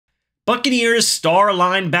Buccaneers star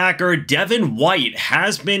linebacker Devin White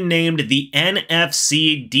has been named the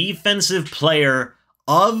NFC Defensive Player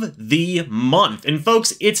of the Month. And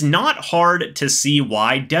folks, it's not hard to see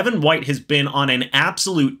why. Devin White has been on an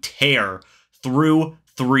absolute tear through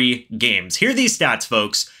 3 games. Here are these stats,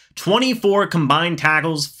 folks. 24 combined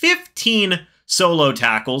tackles, 15 solo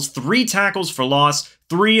tackles, 3 tackles for loss,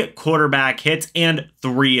 3 quarterback hits, and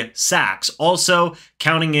 3 sacks. Also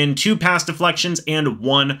counting in 2 pass deflections and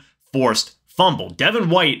 1 forced fumble. Devin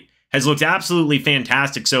White has looked absolutely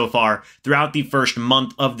fantastic so far throughout the first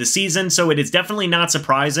month of the season, so it is definitely not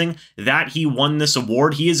surprising that he won this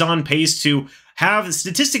award. He is on pace to have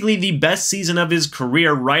statistically the best season of his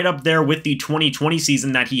career, right up there with the 2020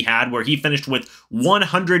 season that he had, where he finished with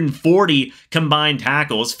 140 combined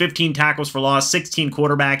tackles, 15 tackles for loss, 16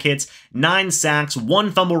 quarterback hits, 9 sacks,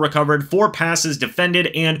 1 fumble recovered, 4 passes defended,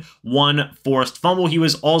 and 1 forced fumble. He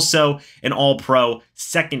was also an all-pro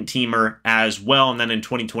second teamer as well. And then in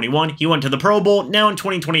 2021, he went to the Pro Bowl. Now in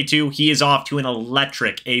 2022, he is off to an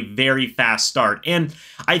electric, a very fast start. And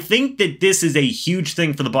I think that this is a huge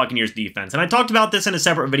thing for the Buccaneers defense. And I talked about this in a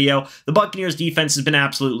separate video. The Buccaneers defense has been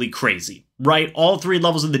absolutely crazy, right? All 3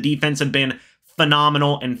 levels of the defense have been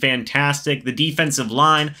phenomenal and fantastic. The defensive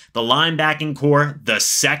line, the linebacking core, the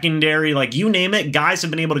secondary, like you name it, guys have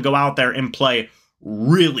been able to go out there and play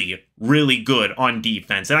really, really good on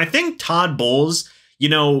defense. And I think Todd Bowles,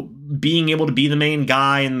 being able to be the main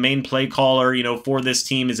guy and the main play caller, for this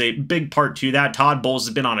team is a big part to that. Todd Bowles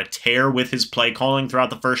has been on a tear with his play calling throughout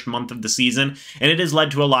the first month of the season, and it has led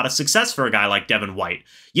to a lot of success for a guy like Devin White.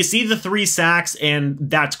 You see the 3 sacks, and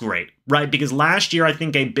that's great, right? Because last year, I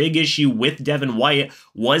think a big issue with Devin White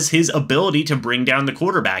was his ability to bring down the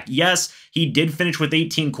quarterback. Yes, he did finish with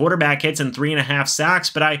 18 quarterback hits and 3.5 sacks,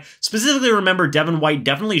 but I specifically remember Devin White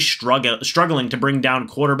definitely struggling to bring down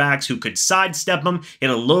quarterbacks who could sidestep him. He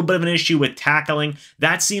had a little bit of an issue with tackling.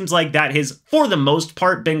 That seems like that has, for the most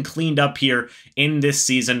part, been cleaned up here in this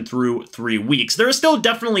season through 3 weeks. There are still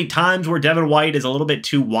definitely times where Devin White is a little bit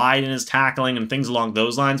too wide in his tackling and things along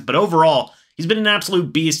those lines, but overall, he's been an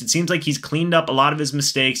absolute beast. It seems like he's cleaned up a lot of his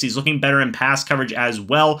mistakes. He's looking better in pass coverage as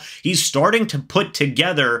well. He's starting to put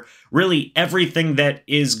together really everything that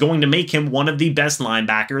is going to make him one of the best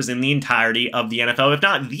linebackers in the entirety of the NFL, if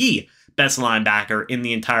not the best linebacker in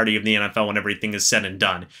the entirety of the NFL when everything is said and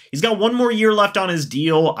done. He's got 1 more year left on his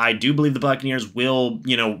deal. I do believe the Buccaneers will,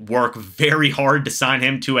 work very hard to sign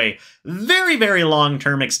him to a very, very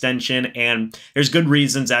long-term extension, and there's good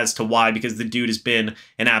reasons as to why, because the dude has been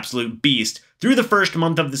an absolute beast through the first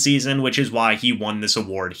month of the season, which is why he won this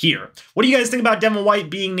award here. What do you guys think about Devin White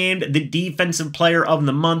being named the Defensive Player of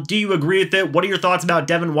the Month? Do you agree with it? What are your thoughts about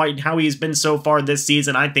Devin White and how he's been so far this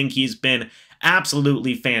season? I think he's been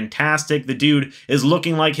absolutely fantastic. The dude is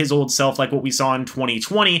looking like his old self, like what we saw in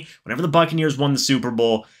 2020 whenever the Buccaneers won the Super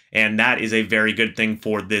Bowl, and that is a very good thing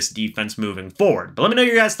for this defense moving forward. But let me know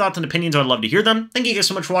your guys' thoughts and opinions. I'd love to hear them. Thank you guys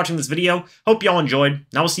so much for watching this video. Hope y'all enjoyed, and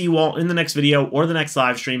I will see you all in the next video or the next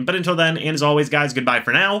live stream. But until then, and as always, guys, goodbye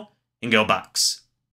for now, and go Bucs.